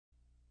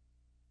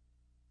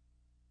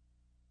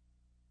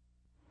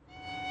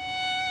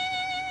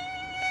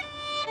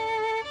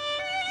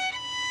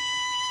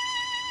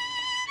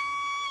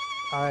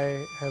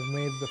I have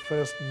made the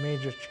first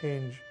major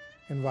change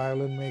in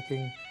violin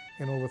making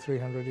in over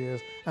 300 years,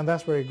 and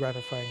that's very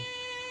gratifying.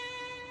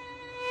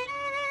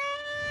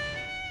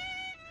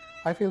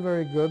 I feel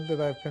very good that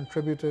I've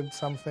contributed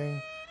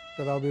something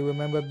that I'll be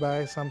remembered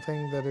by,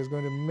 something that is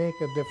going to make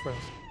a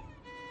difference.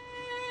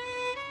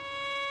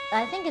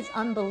 I think it's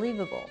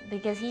unbelievable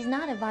because he's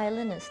not a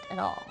violinist at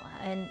all,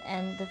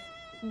 and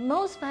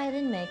most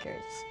violin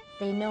makers,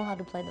 they know how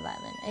to play the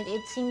violin.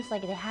 It seems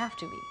like they have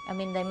to be. I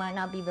mean, they might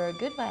not be very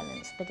good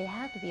violinists, but they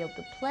have to be able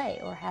to play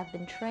or have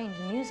been trained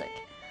in music.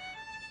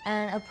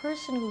 And a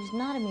person who's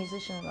not a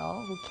musician at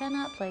all, who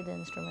cannot play the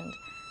instrument,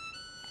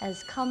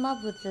 has come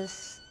up with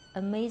this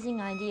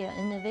amazing idea,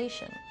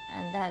 innovation,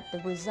 and that the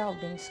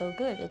result being so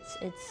good,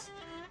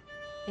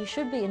 it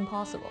should be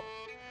impossible.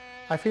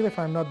 I feel if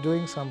I'm not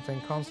doing something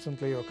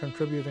constantly or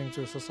contributing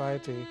to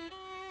society,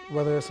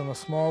 whether it's in a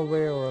small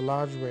way or a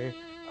large way,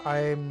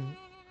 I'm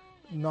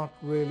not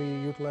really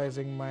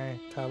utilizing my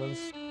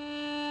talents.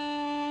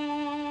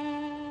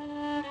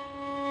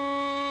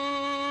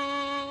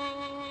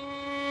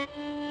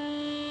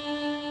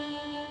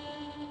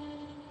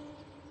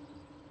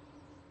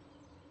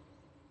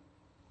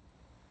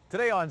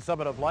 Today on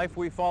Summit of Life,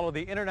 we follow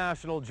the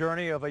international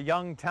journey of a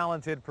young,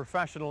 talented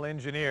professional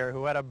engineer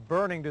who had a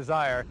burning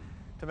desire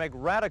to make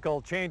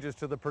radical changes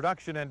to the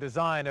production and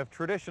design of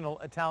traditional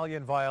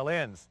Italian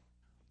violins.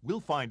 We'll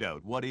find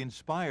out what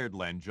inspired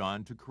Len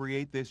John to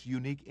create this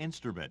unique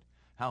instrument,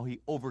 how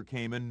he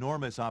overcame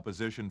enormous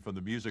opposition from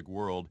the music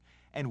world,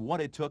 and what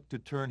it took to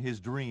turn his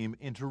dream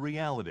into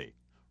reality,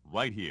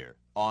 right here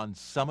on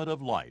Summit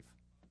of Life.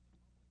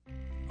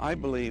 I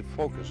believe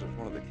focus is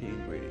one of the key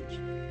ingredients.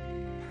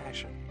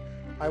 Passion.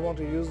 I want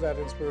to use that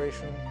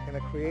inspiration in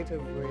a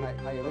creative way.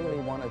 I really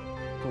wanted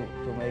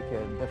to make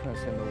a difference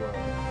in the world.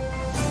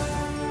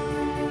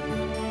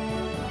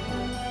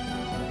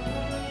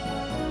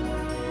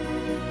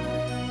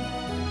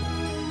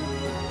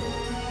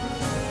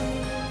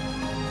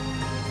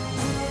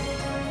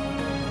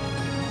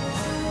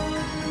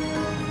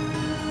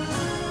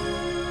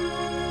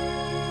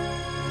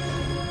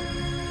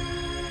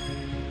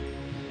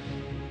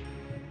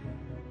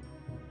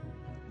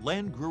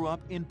 Len grew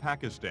up in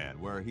Pakistan,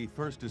 where he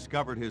first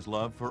discovered his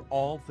love for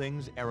all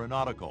things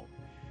aeronautical.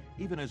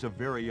 Even as a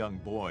very young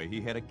boy,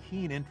 he had a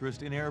keen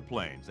interest in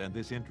airplanes, and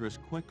this interest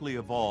quickly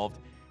evolved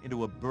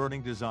into a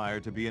burning desire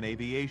to be in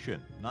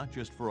aviation, not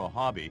just for a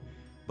hobby,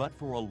 but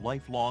for a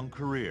lifelong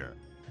career.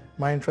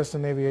 My interest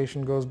in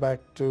aviation goes back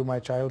to my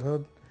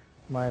childhood.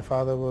 My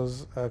father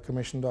was a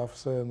commissioned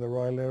officer in the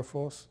Royal Air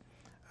Force,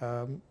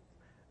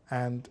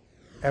 and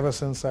ever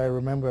since I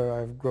remember,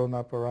 I've grown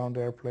up around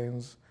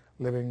airplanes,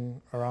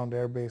 living around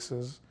air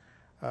bases.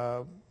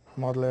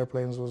 Model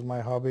airplanes was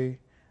my hobby,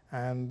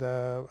 and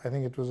I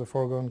think it was a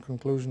foregone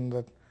conclusion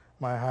that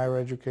my higher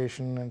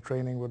education and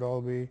training would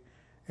all be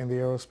in the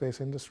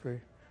aerospace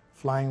industry.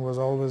 Flying was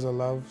always a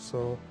love,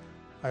 so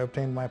I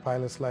obtained my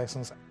pilot's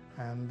license,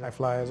 and I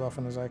fly as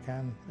often as I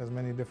can, as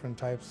many different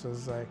types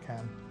as I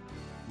can.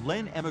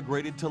 Len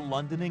emigrated to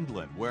London,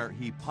 England, where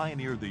he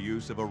pioneered the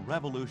use of a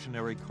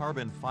revolutionary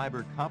carbon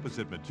fiber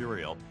composite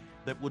material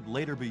that would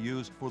later be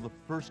used for the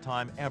first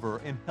time ever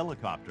in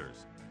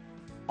helicopters.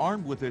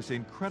 Armed with this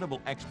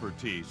incredible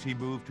expertise, he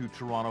moved to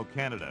Toronto,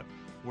 Canada,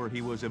 where he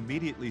was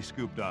immediately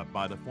scooped up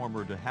by the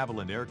former de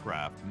Havilland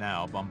Aircraft,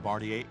 now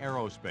Bombardier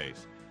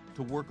Aerospace,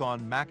 to work on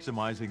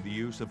maximizing the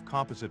use of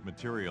composite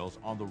materials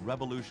on the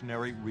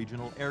revolutionary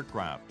regional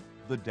aircraft,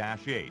 the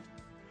Dash 8.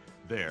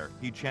 There,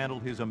 he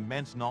channeled his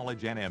immense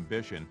knowledge and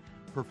ambition,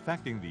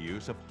 perfecting the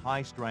use of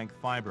high-strength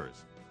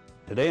fibers.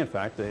 Today, in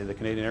fact, the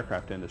Canadian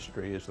aircraft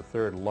industry is the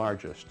third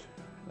largest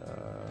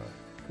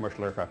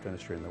commercial aircraft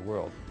industry in the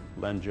world.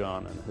 Len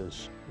John and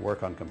his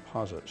work on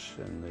composites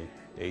in the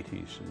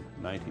 80s and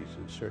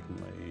 90s is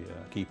certainly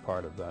a key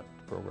part of that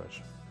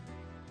progress.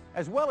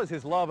 As well as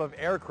his love of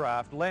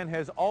aircraft, Len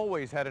has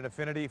always had an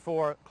affinity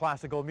for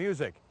classical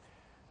music.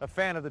 A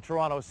fan of the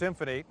Toronto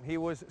Symphony, he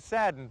was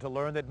saddened to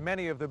learn that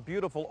many of the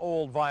beautiful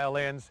old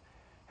violins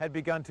had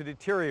begun to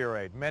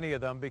deteriorate, many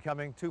of them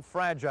becoming too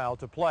fragile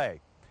to play.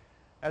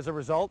 As a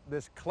result,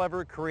 this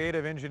clever,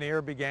 creative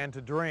engineer began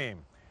to dream.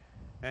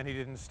 And he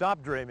didn't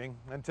stop dreaming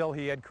until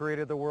he had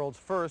created the world's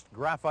first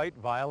graphite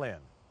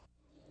violin.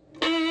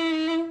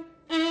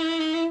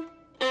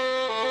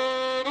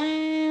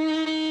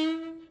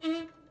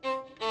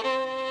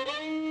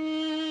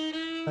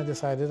 I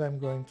decided I'm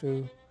going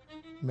to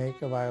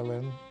make a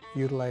violin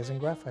utilizing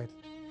graphite.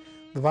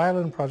 The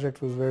violin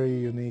project was very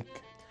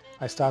unique.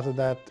 I started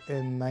that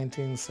in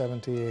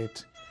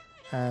 1978,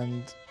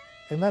 and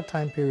in that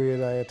time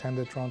period I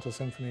attended Toronto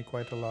Symphony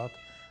quite a lot.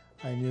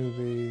 I knew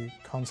the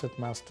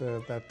concertmaster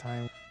at that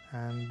time,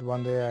 and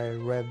one day I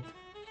read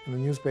in the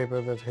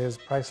newspaper that his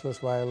priceless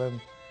violin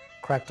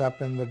cracked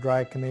up in the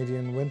dry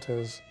Canadian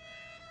winters,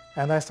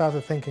 and I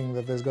started thinking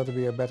that there's got to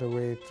be a better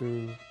way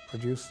to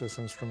produce this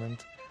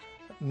instrument,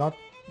 not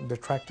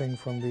detracting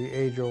from the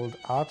age-old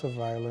art of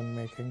violin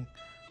making,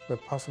 but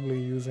possibly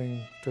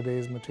using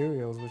today's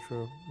materials, which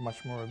were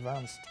much more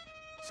advanced.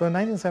 So in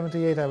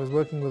 1978, I was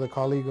working with a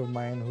colleague of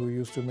mine who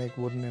used to make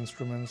wooden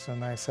instruments,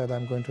 and I said,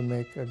 I'm going to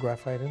make a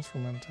graphite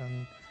instrument,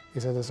 and he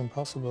said, it's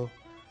impossible.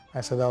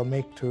 I said, I'll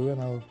make two and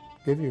I'll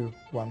give you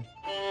one.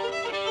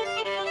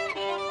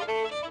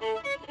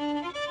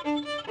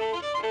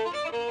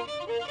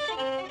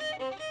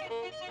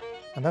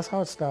 And that's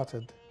how it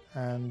started.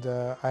 And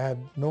I had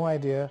no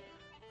idea.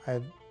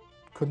 I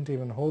couldn't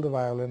even hold a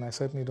violin. I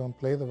certainly don't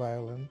play the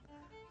violin.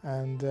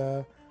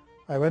 And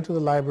I went to the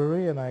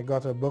library and I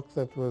got a book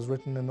that was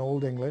written in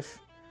Old English.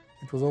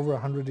 It was over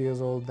 100 years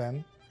old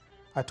then.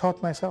 I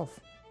taught myself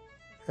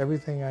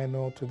everything I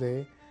know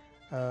today,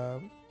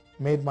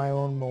 made my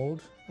own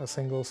mold, a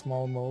single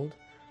small mold,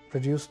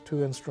 produced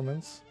two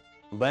instruments.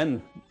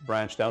 Len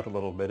branched out a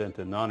little bit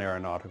into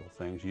non-aeronautical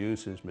things,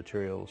 used his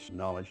materials,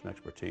 knowledge and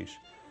expertise,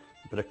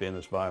 particularly in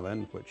this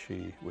violin, which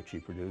he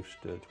produced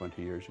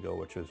 20 years ago,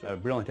 which was a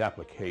brilliant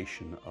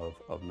application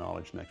of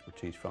knowledge and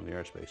expertise from the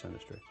aerospace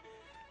industry.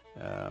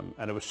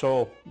 And it was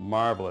so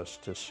marvelous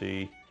to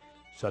see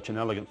such an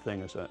elegant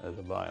thing as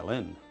a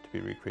violin to be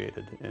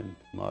recreated in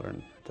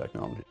modern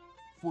technology.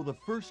 For the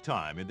first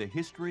time in the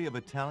history of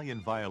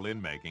Italian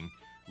violin making,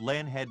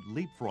 Len had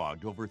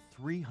leapfrogged over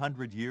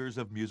 300 years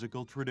of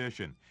musical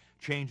tradition,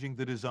 changing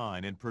the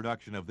design and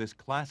production of this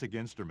classic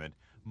instrument,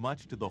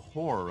 much to the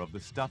horror of the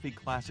stuffy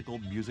classical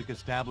music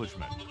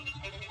establishment.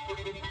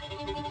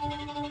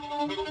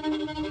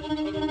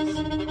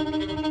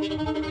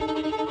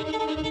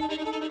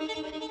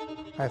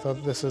 I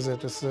thought, this is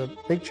it. It's a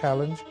big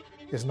challenge.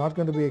 It's not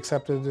going to be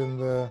accepted in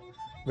the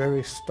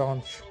very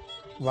staunch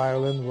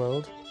violin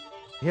world.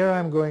 Here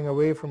I'm going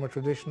away from a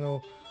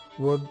traditional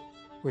wood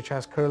which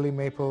has curly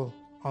maple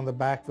on the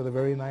back with a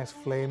very nice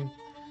flame,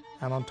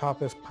 and on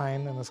top is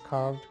pine and is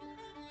carved,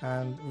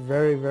 and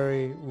very,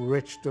 very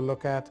rich to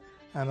look at.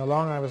 And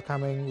along I was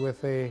coming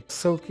with a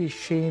silky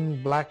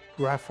sheen black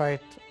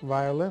graphite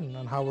violin,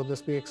 and how would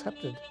this be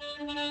accepted?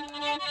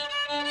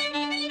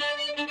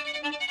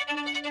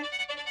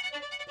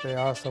 There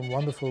are some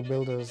wonderful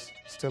builders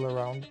still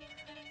around,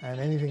 and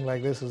anything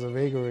like this is a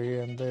vagary,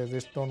 and they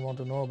just don't want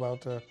to know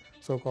about a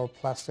so-called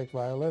plastic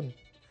violin.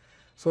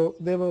 So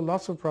there were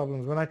lots of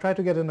problems. When I tried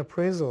to get an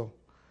appraisal,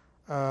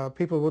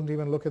 people wouldn't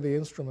even look at the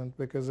instrument,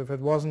 because if it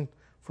wasn't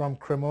from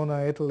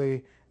Cremona,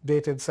 Italy,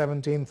 dated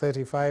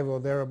 1735 or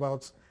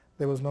thereabouts,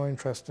 there was no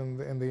interest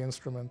in the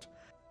instrument.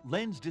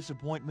 Len's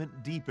disappointment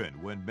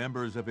deepened when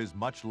members of his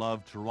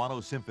much-loved Toronto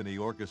Symphony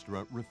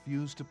Orchestra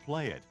refused to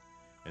play it.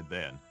 And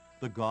then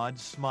the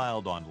gods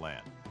smiled on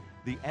Len.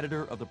 The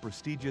editor of the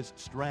prestigious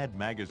Strad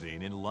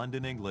magazine in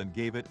London, England,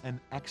 gave it an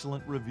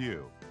excellent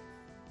review.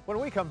 When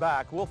we come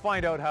back, we'll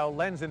find out how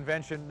Len's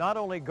invention not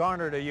only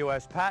garnered a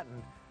U.S.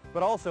 patent,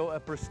 but also a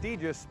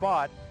prestigious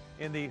spot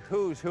in the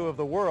who's who of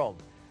the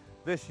world.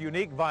 This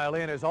unique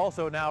violin is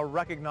also now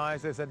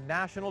recognized as a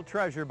national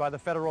treasure by the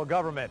federal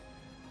government.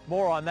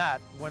 More on that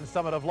when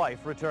Summit of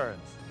Life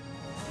returns.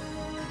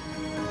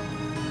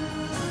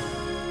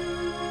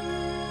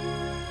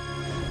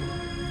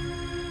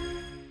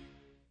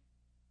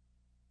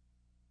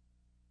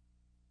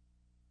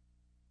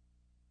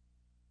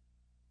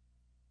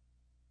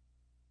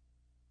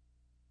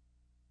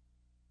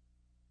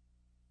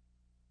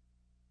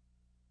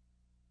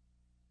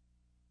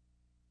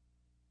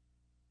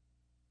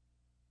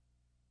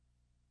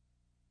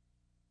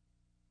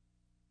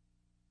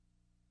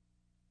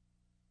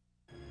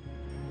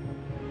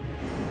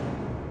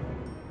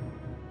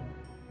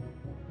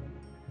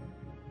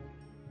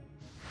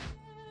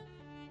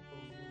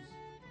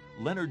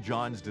 Leonard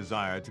John's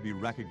desire to be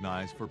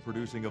recognized for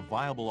producing a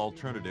viable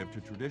alternative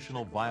to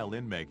traditional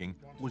violin making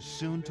was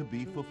soon to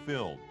be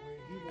fulfilled.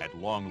 At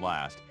long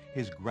last,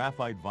 his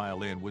graphite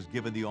violin was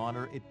given the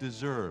honor it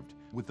deserved,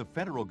 with the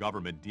federal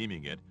government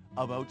deeming it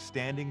of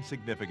outstanding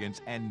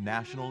significance and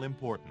national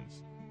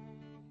importance.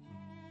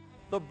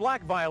 The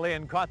black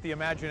violin caught the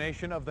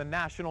imagination of the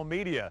national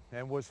media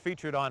and was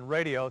featured on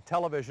radio,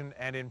 television,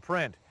 and in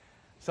print.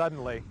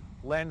 Suddenly,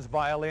 Len's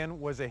violin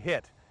was a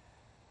hit.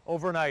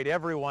 Overnight,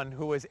 everyone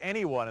who was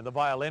anyone in the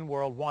violin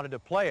world wanted to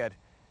play it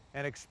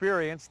and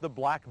experience the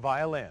black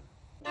violin.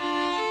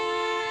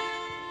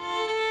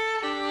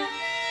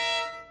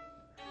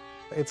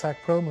 Itzhak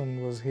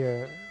Perlman was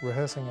here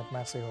rehearsing at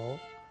Massey Hall,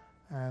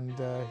 and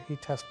he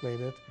test played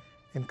it,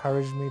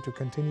 encouraged me to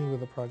continue with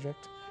the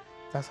project.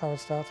 That's how it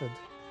started.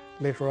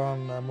 Later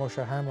on,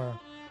 Moshe Hammer,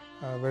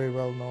 a very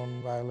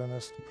well-known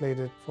violinist, played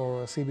it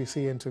for a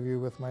CBC interview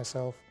with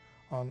myself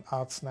on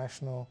Arts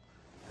National,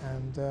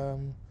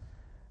 and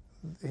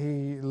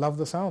he loved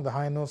the sound. The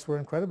high notes were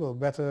incredible,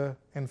 better,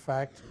 in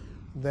fact,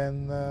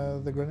 than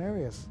the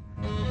Granarius.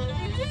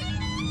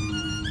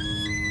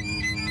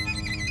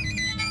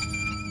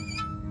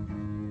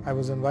 I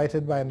was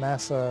invited by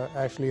NASA,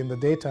 actually in the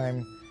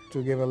daytime,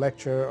 to give a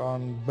lecture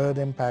on bird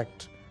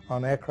impact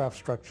on aircraft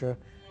structure,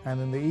 and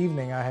in the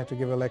evening I had to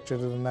give a lecture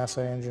to the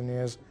NASA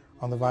engineers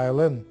on the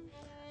violin,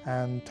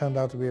 and turned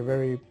out to be a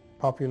very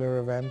popular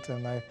event,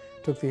 and I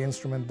took the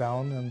instrument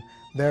down, and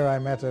there I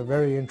met a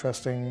very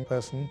interesting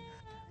person,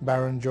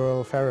 Baron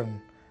Joel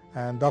Ferran,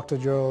 And Dr.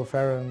 Joel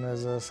Ferrin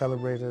is a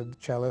celebrated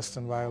cellist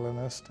and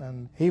violinist,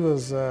 and he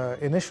was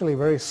initially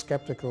very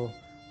skeptical,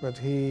 but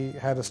he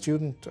had a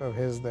student of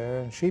his there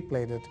and she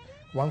played it.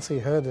 Once he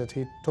heard it,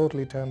 he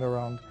totally turned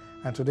around,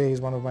 and today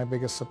he's one of my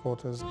biggest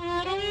supporters.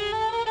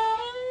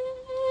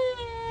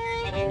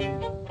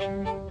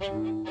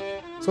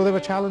 So there were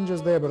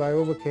challenges there, but I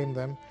overcame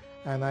them,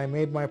 and I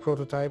made my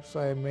prototypes.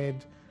 I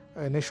made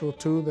initial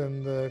 2,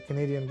 then the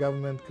Canadian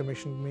government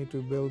commissioned me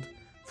to build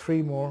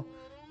 3 more,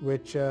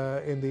 which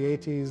in the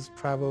 80s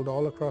traveled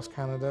all across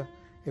Canada.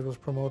 It was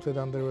promoted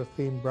under a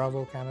theme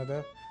Bravo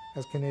Canada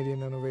as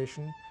Canadian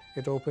Innovation.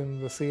 It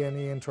opened the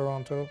CNE in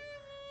Toronto,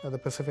 the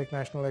Pacific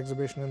National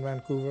Exhibition in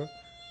Vancouver,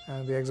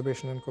 and the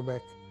exhibition in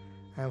Quebec.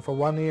 And for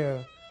 1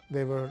 year,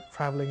 they were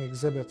traveling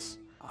exhibits.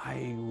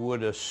 I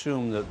would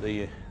assume that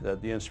the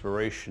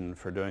inspiration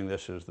for doing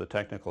this is the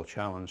technical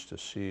challenge to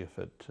see if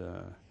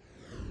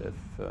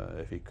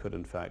he could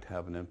in fact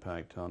have an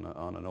impact on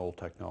an old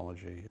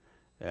technology.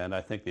 And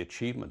I think the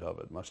achievement of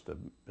it must have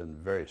been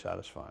very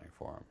satisfying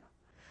for him.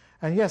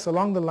 And yes,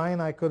 along the line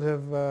I could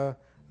have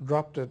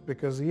dropped it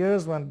because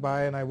years went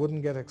by and I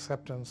wouldn't get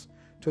acceptance.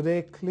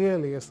 Today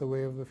clearly is the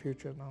way of the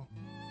future now.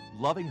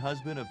 Loving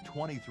husband of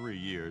 23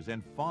 years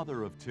and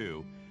father of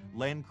 2,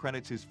 Len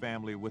credits his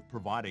family with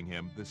providing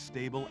him the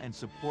stable and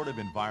supportive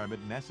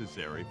environment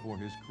necessary for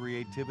his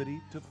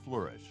creativity to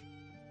flourish.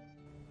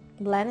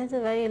 Len is a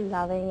very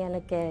loving and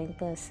a caring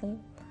person,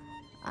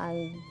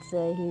 and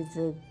he's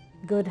a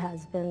good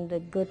husband, a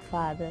good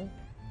father.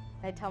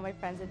 I tell my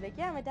friends, I'm like,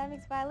 yeah, my dad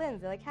makes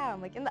violins. They're like, how?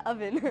 I'm like, in the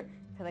oven. They're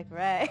like,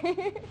 right.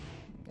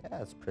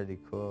 Yeah, it's pretty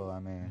cool. I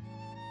mean,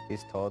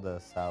 he's told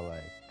us how,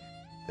 like,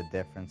 the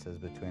differences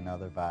between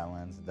other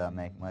violins don't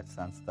make much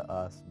sense to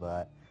us,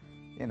 but,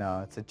 you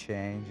know, it's a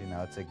change, you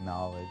know, it's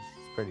acknowledged.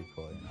 It's pretty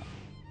cool, you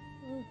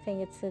know. I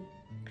think it's a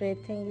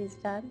great thing he's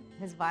done.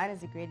 His violin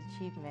is a great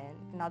achievement,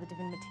 and all the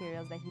different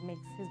materials that he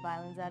makes his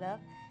violins out of.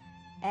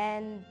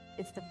 And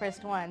it's the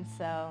first one,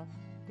 so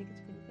I think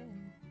it's pretty good.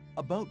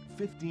 About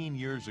 15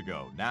 years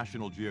ago,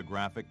 National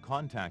Geographic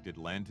contacted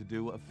Len to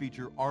do a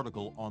feature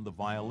article on the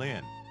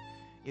violin.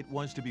 It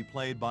was to be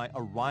played by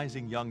a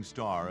rising young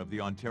star of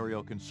the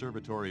Ontario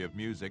Conservatory of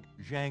Music,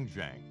 Zhang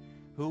Zhang,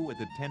 who at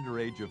the tender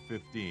age of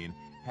 15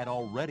 had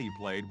already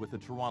played with the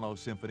Toronto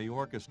Symphony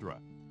Orchestra.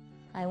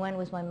 I went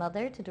with my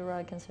mother to the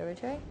Royal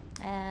Conservatory,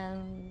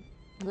 and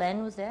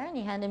Len was there and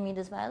he handed me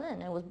this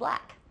violin. It was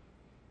black.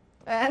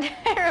 And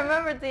I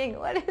remember thinking,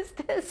 what is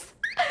this?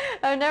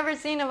 I've never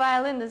seen a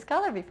violin this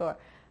color before.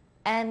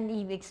 And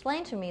he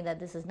explained to me that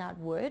this is not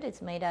wood,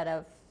 it's made out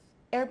of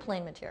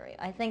airplane material.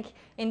 I think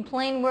in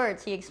plain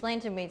words he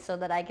explained to me so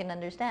that I can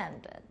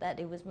understand that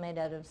it was made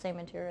out of the same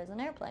material as an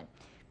airplane.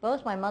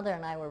 Both my mother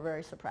and I were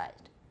very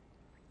surprised.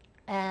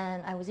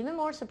 And I was even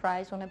more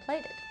surprised when I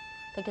played it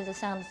because it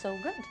sounded so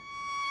good.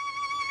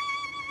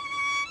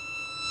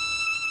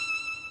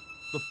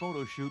 The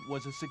photo shoot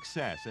was a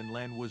success, and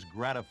Len was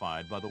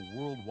gratified by the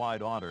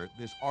worldwide honor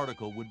this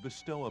article would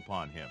bestow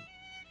upon him.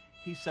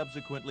 He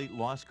subsequently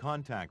lost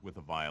contact with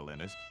the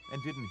violinist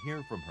and didn't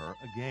hear from her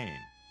again.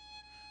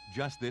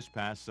 Just this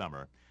past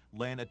summer,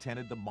 Len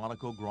attended the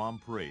Monaco Grand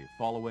Prix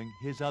following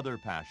his other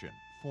passion,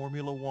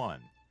 Formula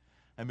One.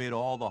 Amid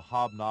all the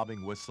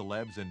hobnobbing with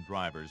celebs and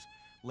drivers,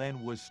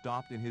 Len was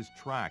stopped in his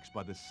tracks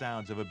by the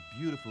sounds of a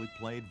beautifully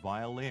played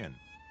violin.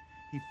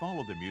 He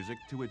followed the music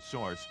to its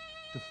source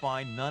to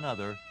find none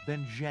other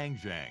than Zhang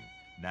Zhang,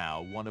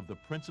 now one of the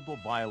principal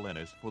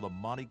violinists for the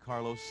Monte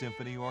Carlo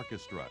Symphony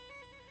Orchestra.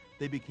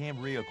 They became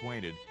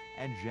reacquainted,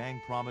 and Zhang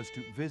promised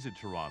to visit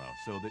Toronto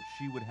so that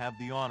she would have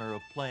the honor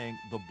of playing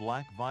the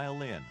black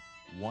violin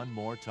one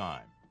more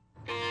time.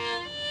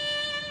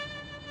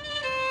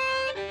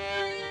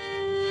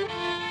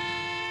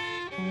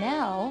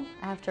 Now,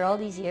 after all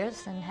these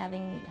years and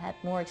having had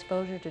more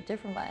exposure to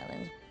different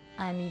violins,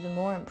 I'm even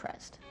more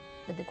impressed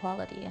with the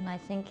quality, and I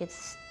think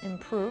it's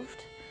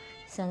improved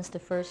since the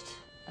first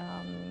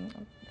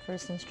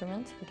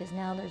instrument, because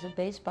now there's a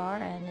bass bar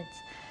and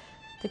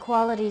the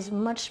quality is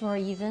much more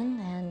even,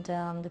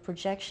 and the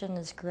projection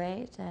is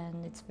great,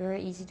 and it's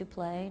very easy to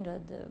play.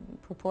 The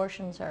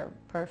proportions are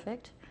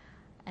perfect,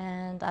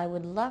 and I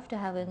would love to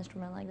have an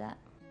instrument like that.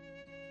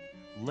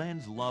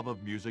 Len's love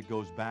of music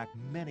goes back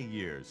many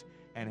years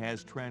and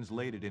has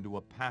translated into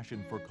a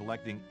passion for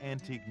collecting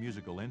antique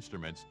musical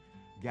instruments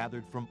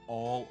gathered from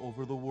all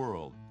over the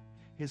world.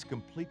 His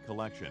complete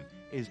collection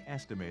is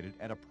estimated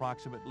at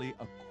approximately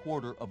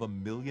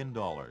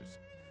 $250,000.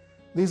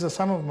 These are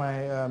some of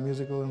my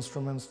musical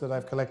instruments that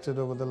I've collected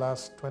over the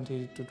last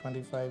 20 to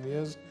 25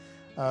 years.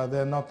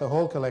 They're not the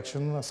whole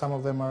collection, some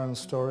of them are in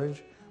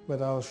storage,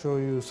 but I'll show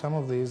you some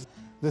of these.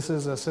 This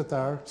is a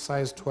sitar,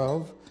 size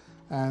 12,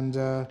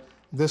 and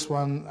this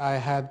one I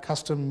had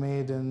custom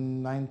made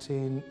in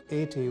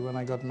 1980 when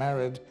I got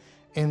married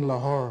in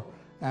Lahore,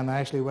 and I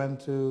actually went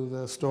to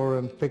the store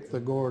and picked the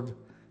gourd,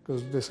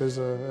 because this is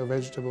a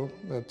vegetable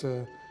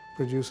that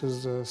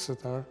produces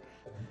sitar.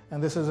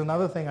 And this is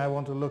another thing I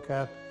want to look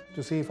at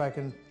to see if I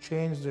can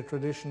change the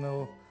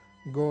traditional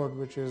gourd,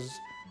 which is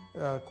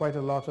quite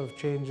a lot of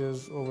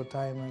changes over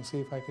time, and see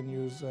if I can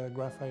use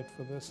graphite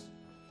for this.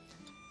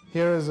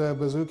 Here is a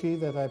bouzouki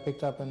that I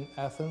picked up in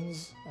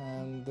Athens,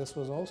 and this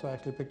was also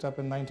actually picked up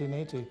in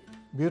 1980.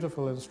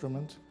 Beautiful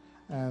instrument,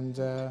 and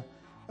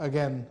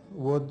again,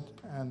 wood,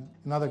 and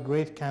another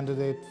great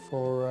candidate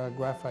for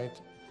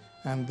graphite.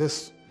 And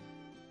this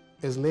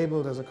is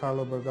labeled as a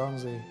Carlo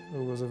Bergonzi,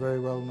 who was a very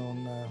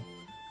well-known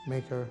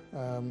maker.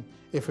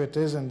 If it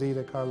is indeed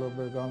a Carlo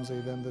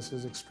Bergonzi, then this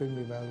is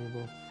extremely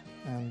valuable,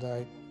 and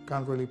I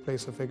can't really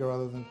place a figure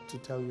other than to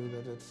tell you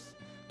that it's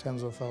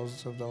tens of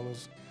thousands of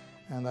dollars.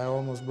 And I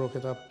almost broke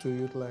it up to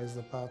utilize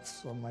the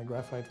parts on my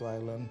graphite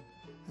violin,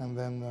 and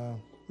then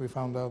we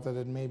found out that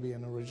it may be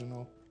an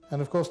original.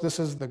 And of course, this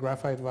is the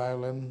graphite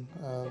violin,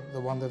 the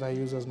one that I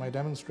use as my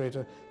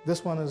demonstrator.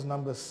 This one is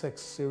number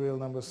 6, serial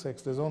number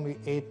 6. There's only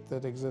 8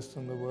 that exist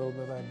in the world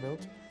that I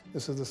built.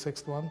 This is the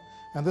 6th one.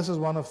 And this is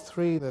one of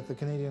 3 that the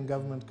Canadian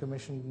government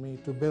commissioned me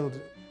to build.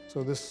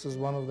 So this is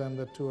one of them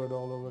that toured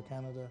all over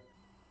Canada.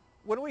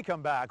 When we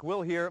come back,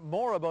 we'll hear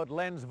more about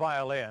Len's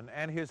violin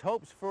and his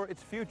hopes for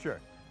its future,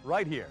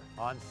 right here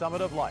on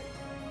Summit of Life.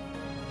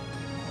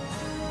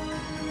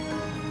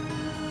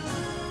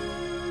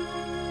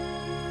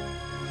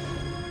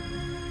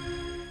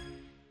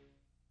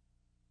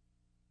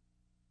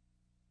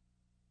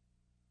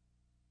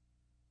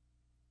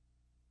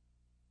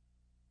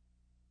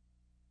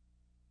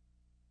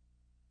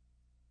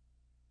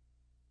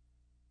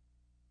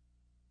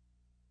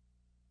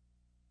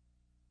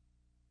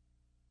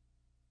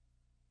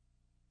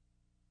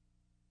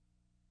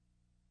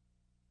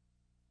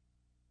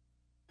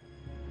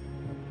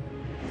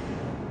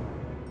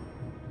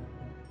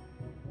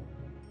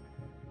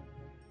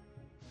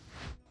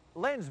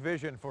 Len's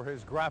vision for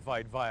his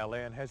graphite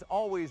violin has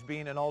always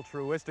been an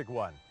altruistic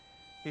one.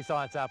 He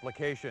saw its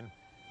application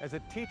as a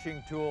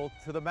teaching tool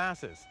to the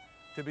masses,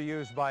 to be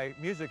used by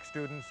music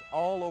students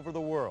all over the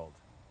world.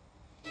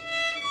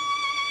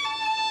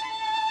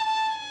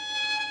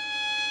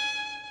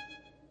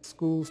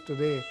 Schools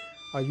today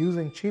are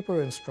using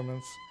cheaper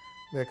instruments.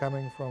 They're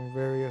coming from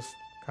various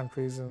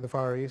countries in the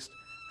Far East,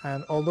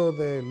 and although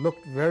they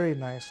looked very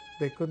nice,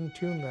 they couldn't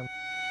tune them.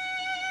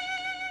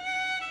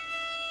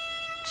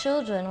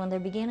 Children, when they're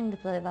beginning to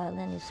play the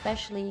violin,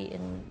 especially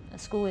in a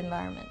school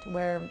environment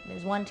where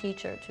there's one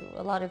teacher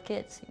to a lot of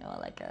kids, you know,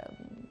 like a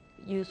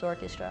youth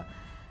orchestra,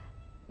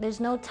 there's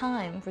no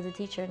time for the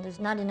teacher, and there's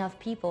not enough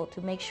people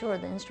to make sure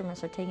the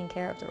instruments are taken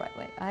care of the right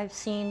way. I've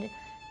seen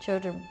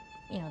children,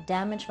 you know,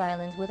 damage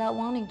violins without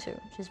wanting to,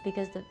 just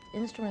because the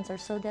instruments are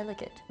so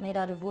delicate, made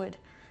out of wood.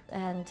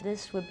 And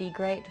this would be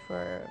great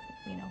for,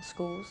 you know,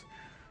 schools,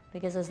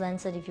 because as Len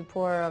said, if you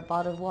pour a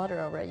bottle of water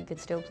over it, you could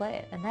still play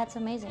it, and that's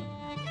amazing.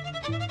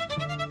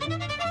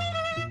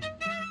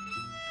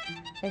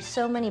 There's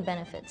so many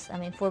benefits. I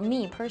mean, for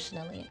me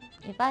personally,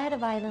 if I had a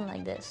violin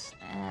like this,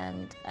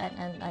 and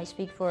I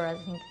speak for, I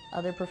think,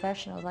 other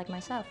professionals like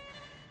myself,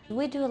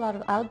 we do a lot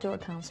of outdoor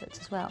concerts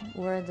as well,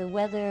 where the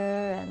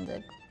weather and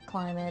the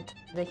climate,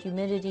 the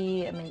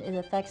humidity, I mean, it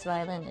affects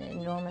violin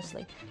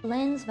enormously.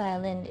 Len's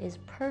violin is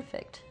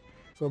perfect.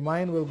 So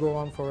mine will go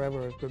on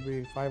forever. It could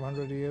be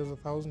 500 years,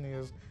 1,000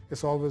 years.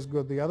 It's always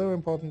good. The other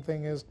important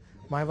thing is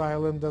my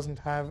violin doesn't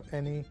have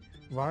any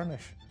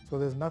varnish, so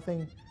there's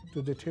nothing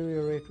to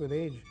deteriorate with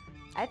age.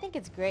 I think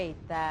it's great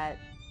that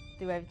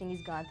through everything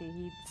he's gone through,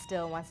 he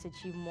still wants to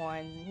achieve more,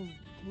 and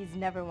he's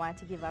never wanted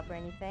to give up or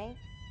anything.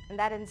 And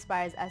that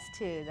inspires us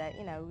too, that,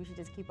 you know, we should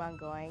just keep on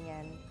going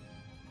and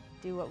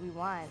do what we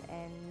want,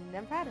 and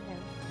I'm proud of him.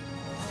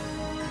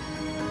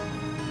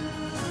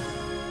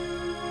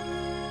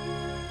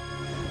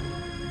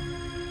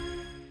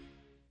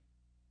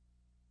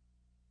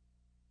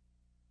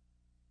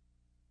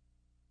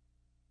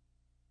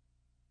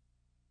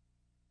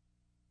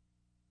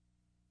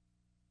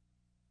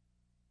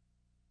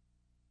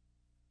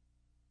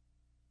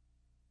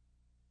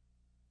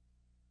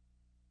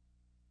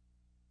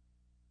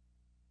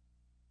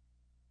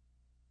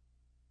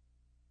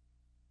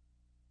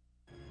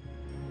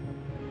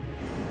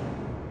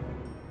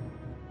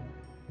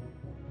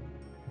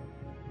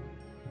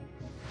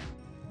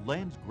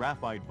 Len's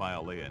graphite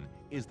violin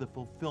is the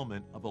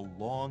fulfillment of a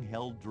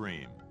long-held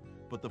dream,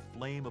 but the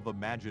flame of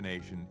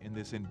imagination in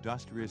this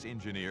industrious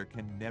engineer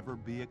can never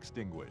be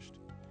extinguished.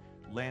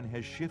 Len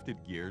has shifted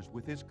gears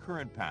with his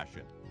current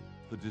passion,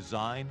 the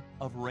design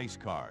of race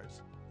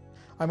cars.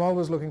 I'm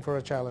always looking for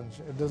a challenge.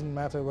 It doesn't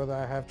matter whether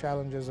I have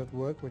challenges at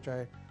work, which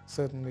I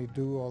certainly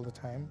do all the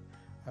time,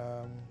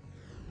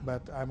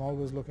 but I'm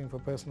always looking for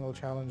personal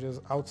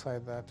challenges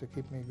outside that to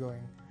keep me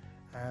going.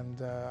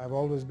 And I've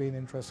always been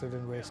interested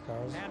in race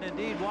cars. And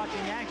indeed, watching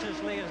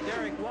anxiously is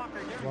Derek Walker.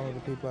 One of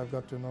the people I've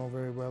got to know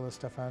very well is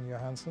Stefan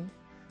Johansson.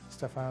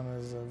 Stefan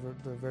is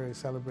the very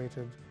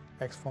celebrated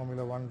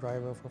ex-Formula One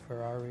driver for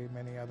Ferrari,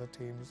 many other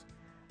teams.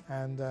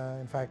 And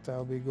in fact,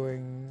 I'll be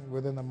going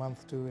within a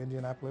month to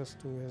Indianapolis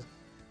to his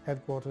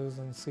headquarters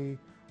and see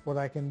what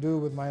I can do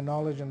with my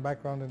knowledge and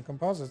background in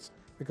composites,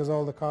 because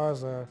all the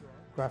cars are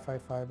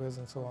graphite fibers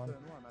and so on.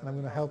 And I'm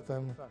going to help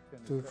them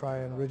to try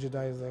and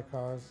rigidize their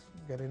cars,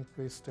 get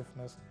increased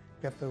stiffness,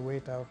 get the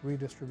weight out,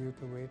 redistribute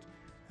the weight,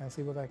 and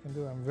see what I can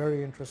do. I'm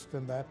very interested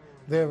in that.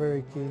 They're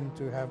very keen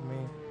to have me,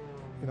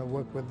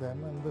 work with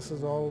them, and this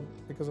is all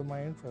because of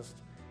my interest.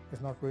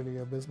 It's not really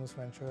a business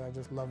venture. I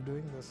just love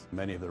doing this.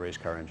 Many of the race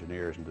car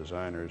engineers and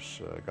designers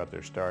got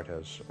their start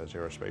as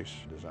aerospace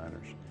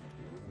designers.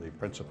 The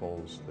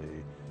principles,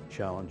 the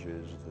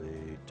challenges,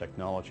 the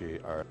technology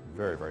are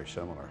very, very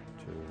similar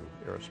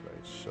to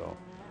aerospace. So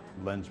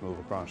Len's move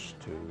across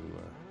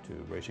to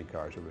racing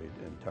cars will be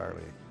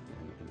entirely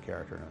in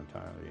character and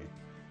entirely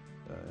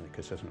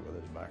consistent with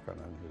his background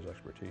and his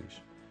expertise.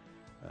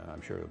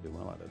 I'm sure he'll do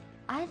well at it.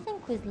 I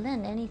think with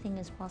Len, anything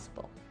is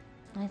possible.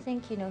 I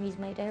think, he's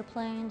made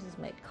airplanes, he's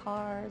made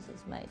cars,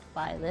 he's made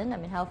violin. I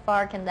mean, how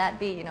far can that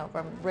be,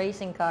 from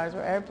racing cars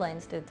or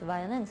airplanes to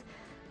violins?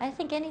 I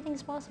think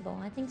anything's possible.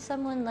 I think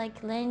someone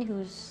like Len,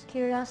 whose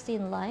curiosity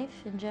in life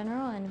in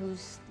general and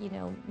whose,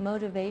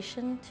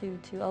 motivation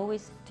to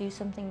always do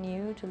something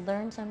new, to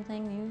learn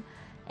something new,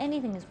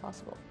 anything is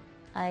possible.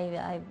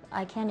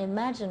 I can't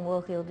imagine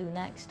what he'll do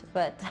next,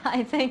 but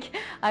I think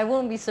I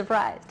won't be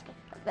surprised.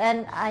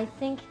 And I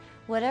think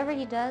whatever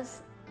he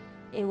does,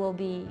 it will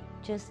be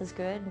just as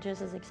good and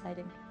just as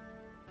exciting.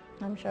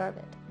 I'm sure of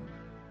it.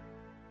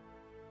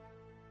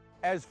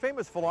 As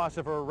famous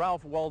philosopher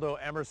Ralph Waldo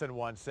Emerson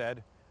once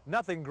said,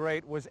 nothing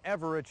great was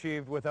ever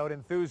achieved without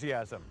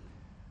enthusiasm.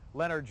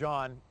 Leonard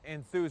John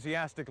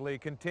enthusiastically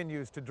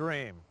continues to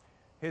dream.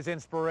 His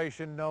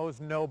inspiration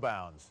knows no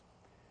bounds.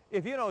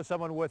 If you know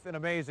someone with an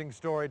amazing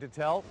story to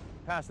tell,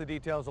 pass the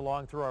details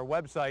along through our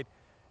website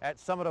at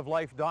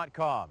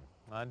summitoflife.com.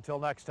 Until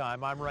next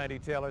time, I'm Randy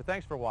Taylor.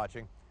 Thanks for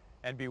watching,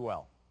 and be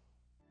well.